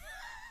dismissed.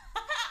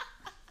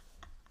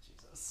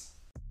 Jesus.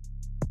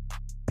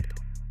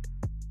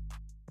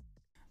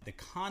 The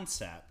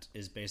concept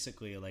is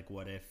basically like,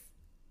 what if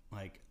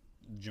like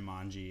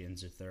Jumanji and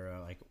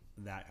Zathura, like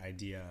that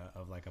idea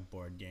of like a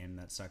board game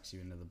that sucks you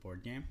into the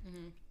board game,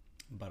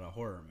 but a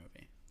horror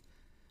movie,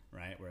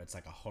 right? Where it's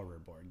like a horror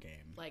board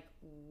game. like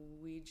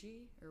Ouija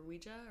or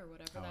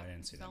whatever that I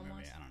didn't see that film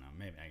movie. was. I don't know.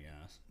 Maybe, I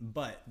guess.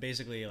 But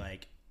basically,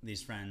 like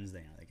these friends,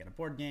 they get a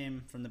board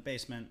game from the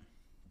basement,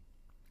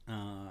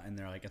 and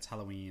they're like, it's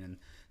Halloween, and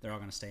they're all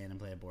gonna stay in and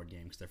play a board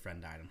game because their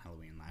friend died on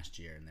Halloween last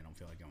year, and they don't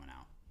feel like going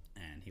out.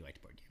 And he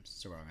liked board games,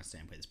 so we're all gonna stay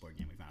and play this board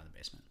game we found in the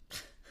basement.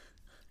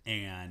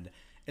 And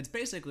it's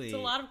basically... It's a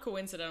lot of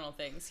coincidental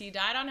things. He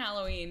died on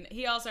Halloween.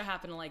 He also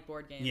happened to like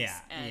board games. Yeah.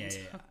 And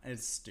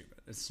It's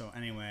stupid. So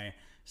anyway,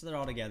 so they're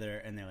all together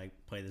and they like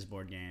play this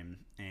board game,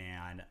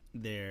 and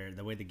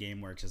the way the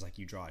game works is like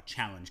you draw a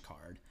challenge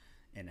card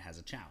and it has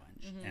a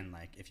challenge. And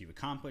like if you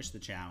accomplish the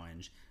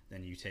challenge,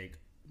 then you take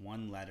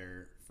one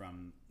letter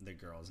from the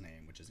girl's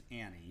name, which is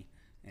Annie,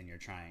 and you're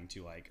trying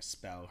to like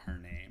spell her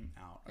name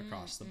out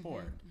across the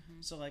board.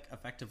 So like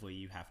effectively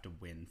you have to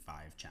win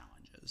 5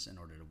 challenges in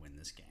order to win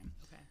this game.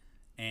 Okay.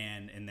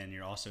 And then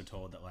you're also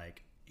told that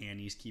like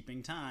Annie's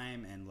keeping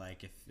time, and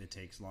like if it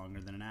takes longer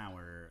than an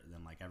hour,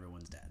 then like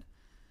everyone's dead.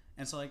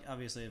 And so like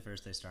obviously at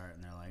first they start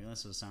and they're like,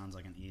 this sounds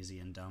like an easy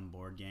and dumb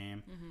board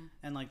game.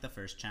 And like the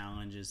first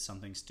challenge is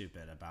something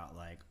stupid about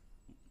like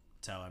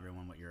tell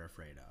everyone what you're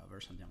afraid of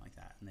or something like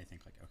that, and they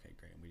think like, okay,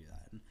 great, we do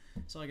that. And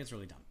so like it's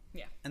really dumb.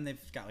 Yeah. And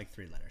they've got like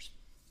 3 letters,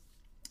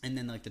 and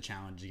then like the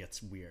challenge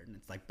gets weird, and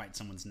it's like bite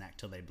someone's neck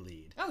till they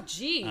bleed. Oh,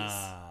 jeez.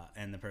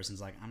 And the person's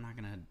like, I'm not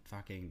gonna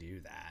fucking do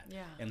that.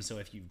 Yeah. And so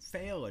if you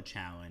fail a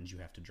challenge, you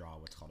have to draw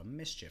what's called a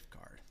mischief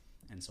card.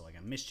 And so like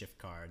a mischief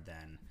card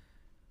then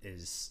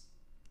is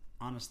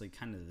honestly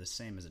kind of the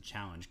same as a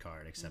challenge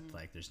card, except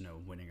like there's no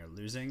winning or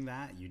losing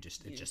that. It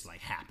just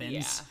like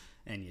happens,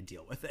 and you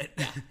deal with it.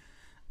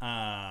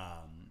 Yeah.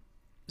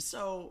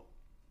 So,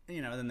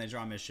 then they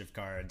draw mischief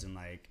cards, and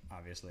like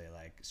obviously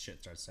like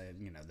shit starts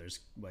saying, there's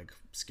like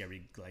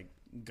scary like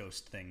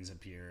ghost things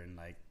appear and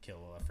like kill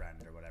a friend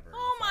or whatever.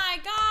 Oh my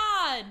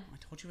god! I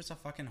told you it's a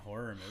fucking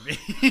horror movie.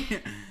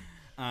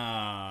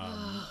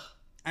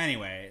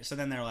 Anyway, so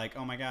then they're like,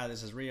 oh my god,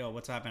 this is real.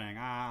 What's happening?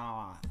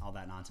 All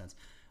that nonsense.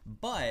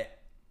 But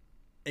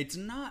it's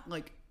not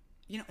like,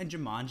 in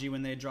Jumanji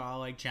when they draw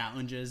like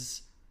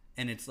challenges,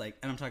 and it's like,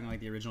 and I'm talking like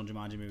the original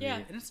Jumanji movie,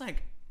 and it's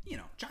like,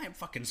 giant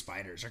fucking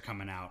spiders are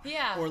coming out.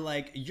 Yeah. Or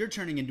like you're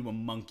turning into a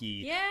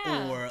monkey.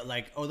 Yeah. Or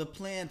like, the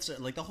plants,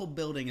 like the whole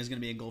building is going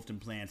to be engulfed in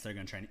plants. They're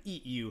going to try and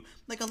eat you.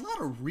 Like a lot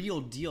of real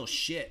deal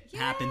shit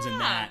happens in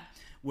that,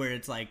 where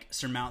it's like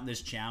surmount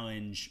this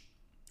challenge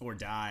or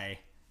die.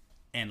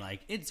 And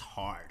like, it's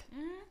hard.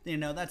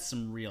 That's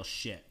some real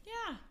shit.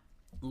 Yeah.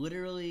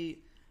 Literally,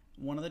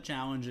 one of the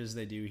challenges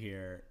they do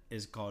here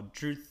is called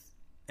Truth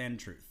and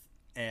Truth.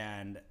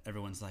 And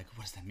everyone's like,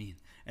 what does that mean?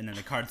 And then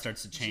the card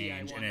starts to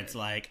change, and it's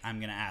like, I'm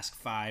going to ask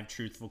 5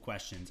 truthful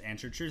questions.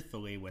 Answer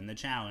truthfully, win the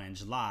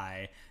challenge,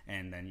 lie,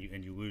 and then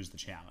you lose the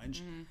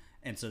challenge.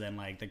 And so then,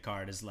 like, the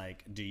card is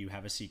like, do you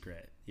have a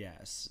secret?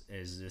 Yes.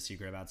 Is it a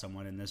secret about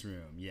someone in this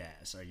room?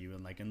 Yes. Are you,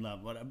 in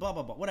love? Blah,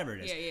 blah, blah, whatever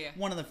it is. Yeah.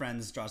 One of the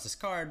friends draws this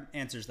card,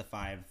 answers the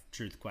 5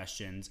 truth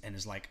questions, and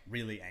is, like,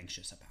 really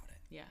anxious about it.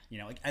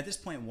 Yeah. Like, at this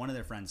point, one of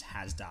their friends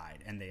has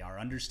died, and they are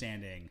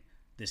understanding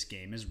this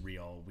game is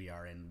real. We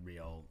are in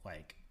real,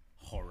 like,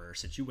 horror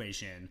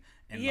situation,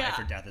 and life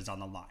or death is on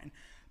the line.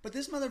 But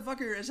this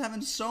motherfucker is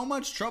having so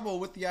much trouble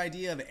with the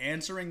idea of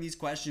answering these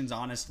questions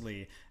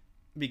honestly,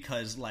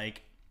 because,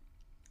 like,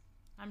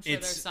 I'm sure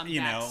it's, there's some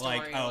you know, backstory,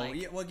 like, oh,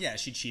 yeah, well, yeah,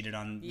 she cheated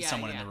on Yeah,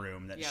 someone yeah. in the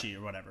room that Yep. she,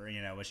 or whatever,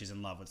 you know, but she's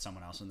in love with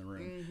someone else in the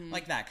room. Mm-hmm.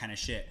 Like that kind of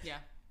shit. Yeah.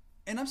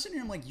 And I'm sitting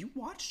here, I'm like, you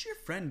watched your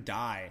friend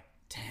die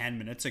 10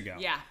 minutes ago.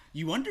 Yeah.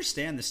 You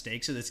understand the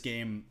stakes of this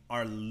game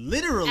are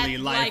literally At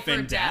life or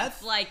and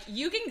death. Like,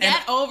 you can And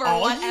get over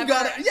all whatever. you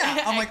gotta,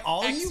 yeah, I'm like,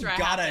 all you extra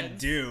gotta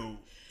happens. do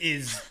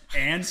is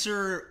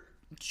answer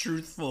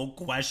truthful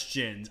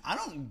questions. I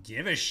don't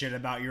give a shit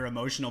about your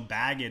emotional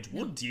baggage.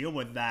 We'll deal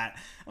with that.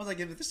 I was like,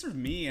 if this was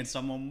me and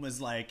someone was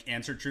like,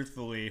 answer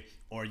truthfully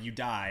or you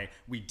die,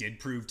 we did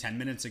prove 10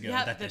 minutes ago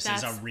Yeah, that this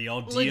is that's a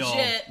real deal,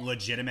 legit.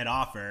 legitimate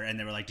offer. And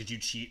they were like, did you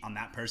cheat on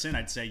that person?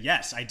 I'd say,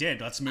 yes, I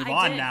did. Let's move I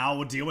on did. now.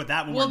 We'll deal with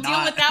that when We'll we're deal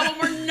not. with that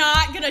when we're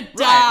not gonna die.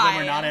 Right,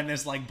 when we're not in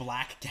this like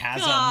black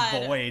chasm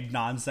God. void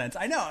nonsense.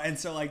 I know. And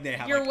so like they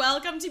have You're like,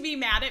 welcome to be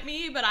mad at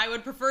me, but I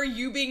would prefer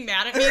you being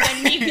mad at me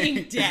than me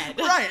being dead.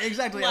 right,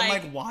 exactly. I'm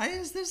Like- like, why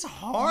is this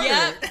hard?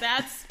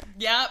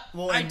 Yep,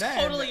 Well, I and then-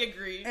 totally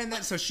agree. And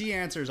then so she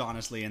answers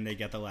honestly, and they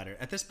get the letter.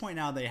 At this point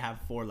now, they have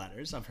 4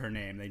 letters of her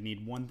name. They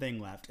need one thing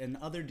left. And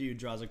other dude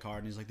draws a card,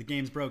 and he's like, "The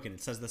game's broken.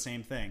 It says the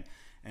same thing."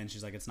 And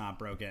she's like, "It's not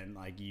broken.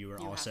 Like you are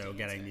You have also to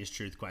getting answer. these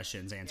truth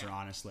questions. Answer Yeah.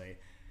 honestly."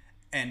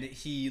 And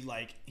he's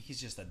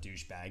just a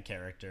douchebag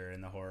character in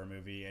the horror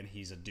movie, and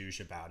he's a douche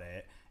about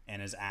it.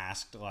 And is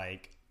asked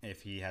like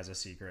if he has a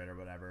secret or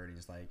whatever, and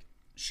he's like,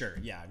 "Sure,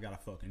 yeah, I've got a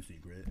fucking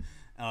secret."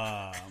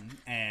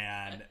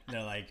 And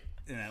they're like,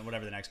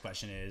 whatever the next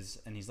question is,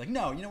 and he's like,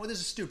 "No, you know what? This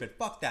is stupid.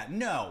 Fuck that.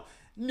 No,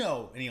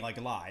 and he like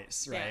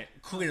lies, right? Yeah.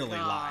 Clearly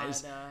God.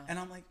 lies, and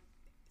I'm like,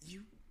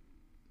 you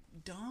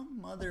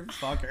dumb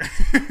motherfucker.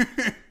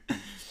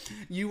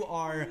 You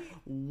are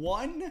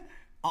one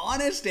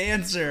honest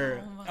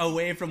answer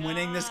away from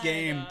winning this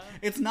game. God.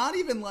 It's not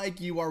even like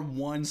you are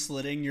one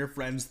slitting your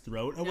friend's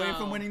throat away No.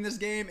 from winning this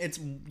game. It's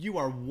you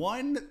are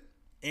one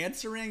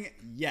answering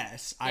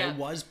yes, I Yeah.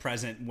 was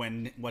present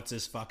when what's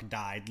his fuck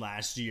died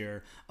last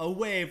year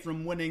away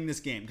from winning this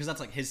game, because that's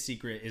like his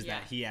secret is Yeah.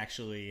 that he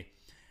actually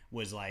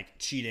was like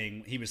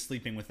cheating. He was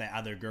sleeping with that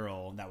other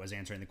girl that was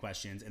answering the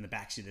questions in the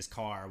backseat of his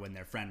car when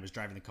their friend was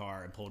driving the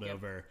car and pulled Yep.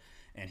 over,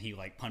 and he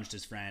like punched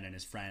his friend, and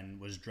his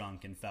friend was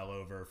drunk and fell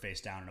over face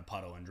down in a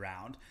puddle and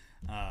drowned.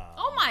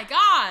 Oh my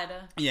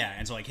god. Yeah,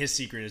 and so like his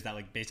secret is that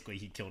like basically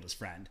he killed his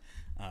friend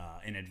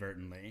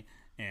inadvertently,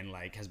 and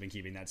like has been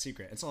keeping that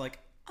secret. And so like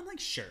I'm like,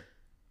 sure,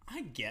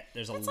 I get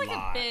there's a That's lot. like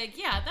a big,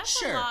 that's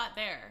Sure. a lot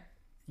there.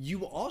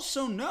 You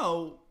also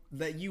know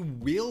that you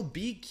will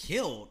be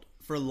killed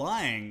for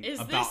lying Is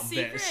about this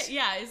secret? this.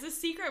 Yeah, is this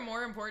secret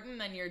more important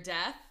than your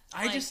death?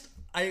 I Like, just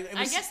I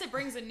guess it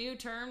brings a new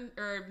term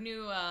or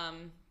new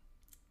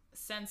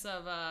sense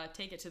of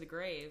take it to the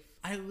grave.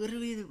 I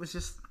literally was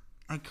just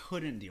I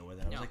couldn't deal with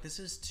it. I was No. like, this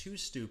is too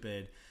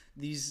stupid.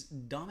 These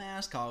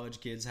dumbass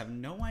college kids have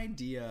no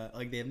idea,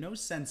 like they have no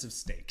sense of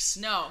stakes.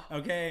 No.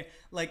 Okay?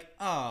 Like,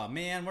 oh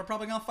man, we're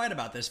probably gonna fight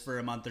about this for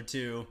a month or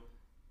two,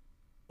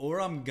 or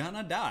I'm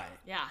gonna die.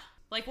 Yeah.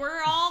 Like we're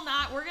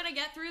gonna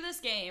get through this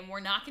game. We're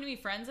not gonna be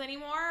friends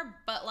anymore,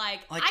 but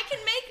like Like- I can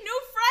make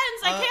new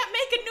friends. I can't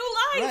make a new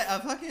life. Right,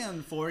 a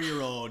fucking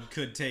 4-year-old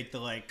could take the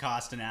like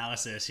cost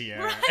analysis here,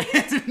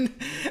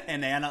 Right.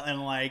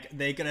 and like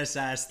they could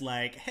assess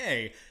like,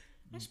 hey,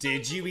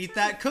 did you eat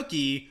that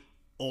cookie,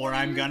 or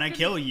I'm gonna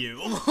kill you?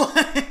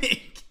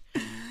 Like,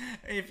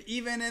 if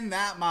even in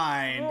that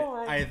mind,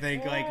 I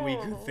think like we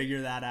could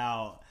figure that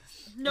out.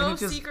 No And it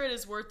just- secret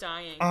is worth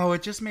dying. Oh,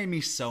 it just made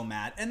me so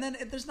mad. And then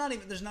there's not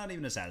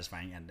even a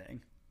satisfying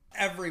ending.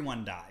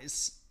 Everyone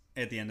dies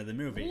at the end of the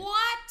movie.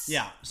 What?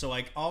 Yeah, so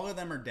like all of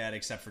them are dead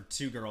except for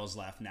 2 girls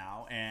left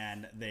now,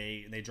 and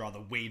they draw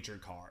the wager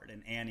card,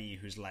 and Annie,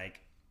 who's like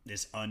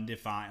this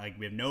undefined, like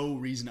we have no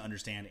reason to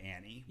understand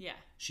Annie. Yeah.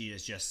 She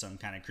is just some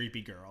kind of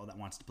creepy girl that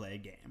wants to play a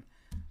game.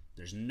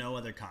 There's no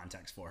other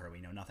context for her.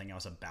 We know nothing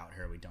else about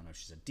her. We don't know if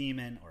she's a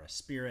demon or a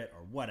spirit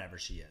or whatever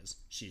she is.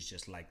 She's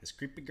just like this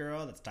creepy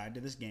girl that's tied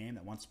to this game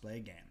that wants to play a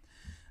game.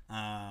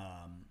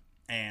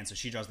 And so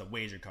she draws the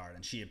wager card,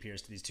 and she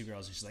appears to these 2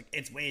 girls, and she's like,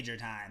 "It's wager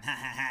time, ha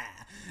ha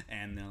ha!"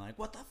 And they're like,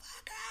 "What the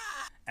fuck?"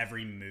 Ah!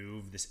 Every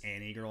move this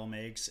Annie girl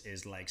makes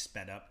is like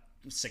sped up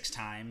 6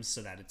 times,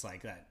 so that it's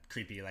like that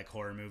creepy like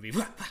horror movie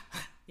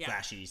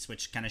flashy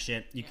switch kind of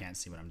shit. You can't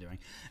see what I'm doing.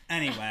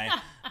 Anyway,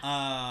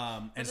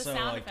 and the so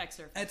sound like effects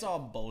are it's all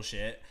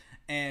bullshit.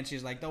 And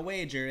she's like, the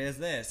wager is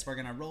this. We're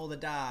going to roll the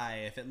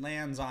die. If it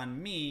lands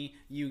on me,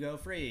 you go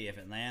free. If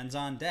it lands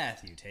on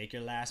death, you take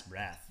your last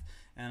breath.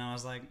 And I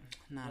was like,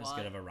 not as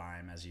good of a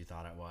rhyme as you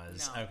thought it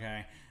was. No.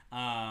 Okay.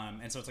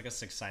 And so it's like a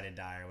 6-sided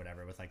die or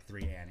whatever with like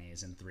 3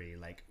 Annies and 3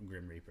 like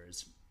Grim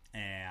Reapers.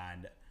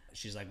 And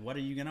she's like, what are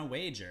you going to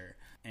wager?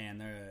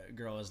 And the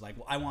girl is like,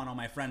 well, I want all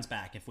my friends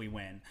back if we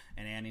win.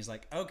 And Annie's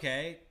like,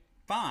 okay,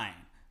 fine.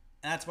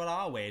 That's what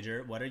I'll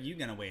wager. What are you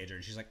going to wager?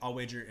 And she's like, I'll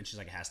wager. And she's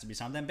like, it has to be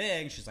something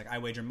big. She's like, I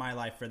wager my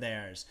life for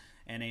theirs.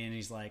 And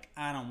Annie's like,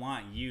 I don't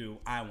want you.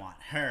 I want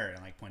her.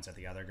 And like points at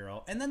the other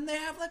girl. And then they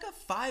have like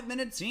a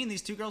 5-minute scene.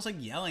 These 2 girls like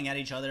yelling at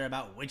each other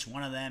about which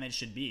one of them it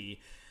should be.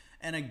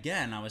 And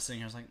again, I was sitting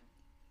here, I was like,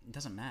 it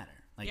doesn't matter.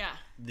 Like, Yeah.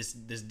 this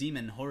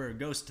demon horror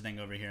ghost thing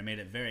over here made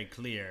it very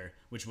clear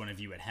which one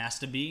of you it has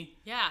to be.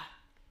 Yeah.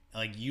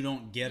 Like, you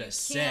don't get a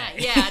say.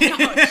 Yeah,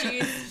 no,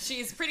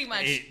 she's pretty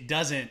much... It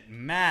doesn't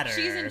matter.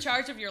 She's in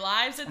charge of your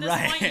lives at this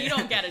point. You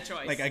don't get a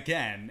choice. Like,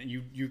 again,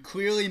 you're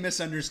clearly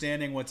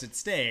misunderstanding what's at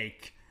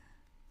stake.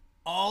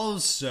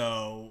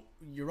 Also,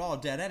 you're all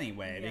dead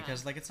anyway,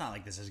 because, like, it's not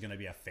like this is going to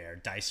be a fair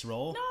dice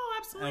roll. No,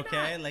 absolutely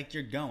okay? not. Like,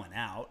 you're going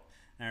out,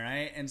 all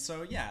right? And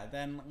so, yeah,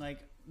 then, like,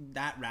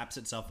 that wraps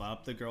itself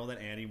up. The girl that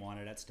Annie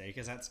wanted at stake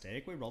is at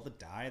stake. We roll the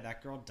die.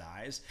 That girl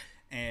dies.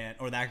 They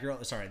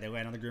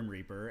land on the Grim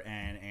Reaper,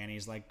 and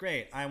Annie's like,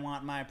 great, I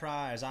want my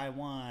prize, I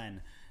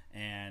won.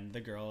 And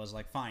the girl is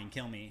like, fine,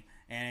 kill me.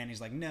 And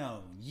Annie's like,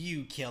 no,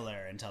 you kill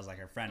her, and tells like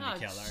her friend to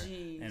kill her.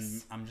 Geez.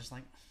 And I'm just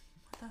like,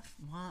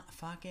 what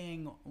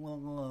fucking...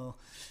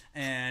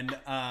 And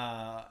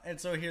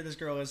so here this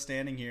girl is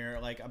standing here,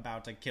 like,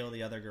 about to kill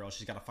the other girl.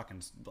 She's got a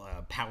fucking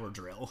power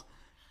drill.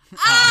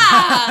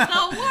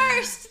 The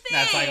worst thing.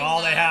 That's like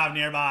all they have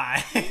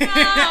nearby.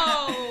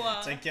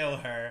 No. To kill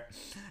her.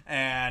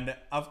 And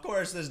of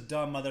course this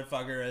dumb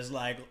motherfucker is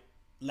like,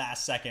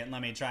 last second,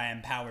 let me try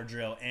and power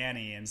drill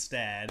Annie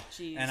instead.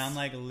 Jeez. And I'm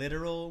like,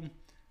 literal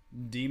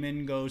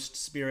demon ghost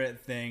spirit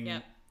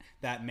thing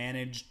that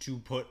managed to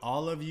put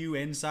all of you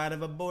inside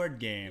of a board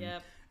game.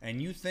 Yep.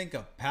 And you think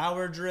a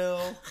power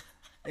drill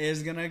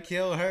is gonna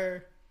kill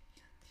her?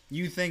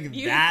 You think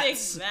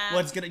that's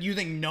what's gonna... You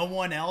think no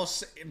one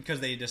else... Because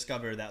they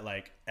discover that,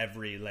 like,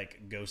 every,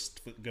 like,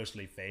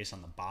 ghostly face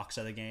on the box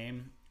of the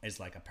game is,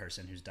 like, a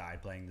person who's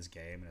died playing this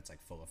game, and it's, like,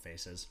 full of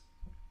faces.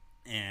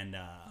 And,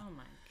 oh,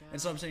 my God.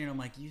 And so I'm sitting here, I'm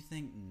like, you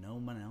think no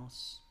one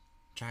else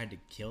tried to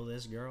kill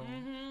this girl?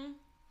 Mm-hmm.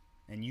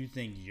 And you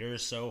think you're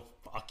so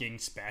fucking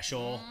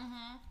special?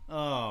 Mm-hmm.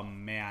 Oh,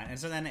 man. And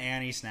so then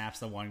Annie snaps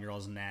the one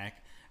girl's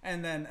neck.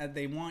 And then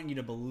they want you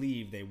to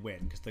believe they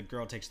win, because the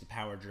girl takes the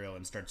power drill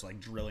and starts, like,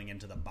 drilling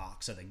into the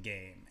box of the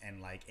game. And,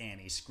 like,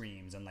 Annie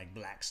screams, and, like,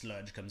 black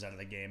sludge comes out of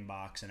the game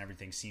box, and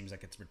everything seems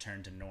like it's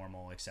returned to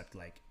normal, except,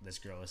 like, this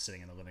girl is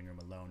sitting in the living room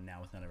alone now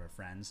with none of her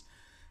friends.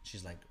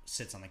 She's, like,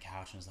 sits on the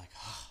couch and is like,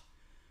 oh,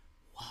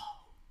 whoa.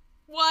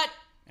 What?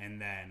 And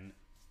then,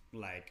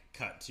 like,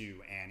 cut to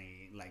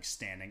Annie, like,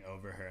 standing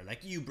over her, like,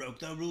 you broke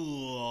the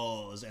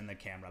rules! And the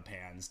camera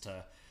pans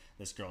to...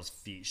 this girl's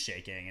feet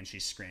shaking, and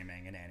she's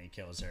screaming, and Annie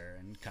kills her,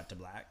 and cut to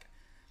black.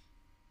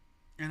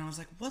 And I was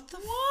like, what the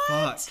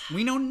fuck?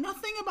 We know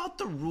nothing about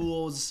the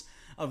rules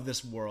of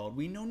this world.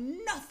 We know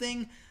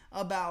nothing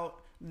about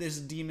this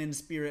demon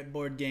spirit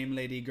board game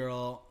lady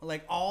girl.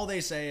 Like, all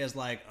they say is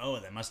like, oh,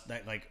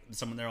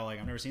 they're all like,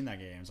 I've never seen that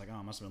game. It's like, oh,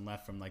 it must have been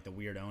left from, like, the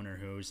weird owner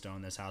who used to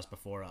own this house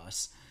before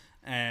us.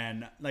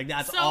 And, like,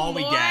 that's all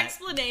we get. So more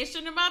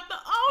explanation about the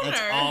owner.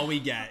 That's all we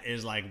get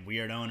is, like,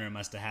 weird owner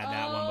must have had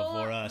that one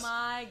before us. Oh,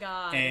 my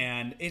God.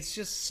 And it's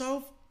just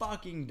so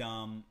fucking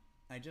dumb.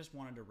 I just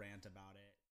wanted to rant about it.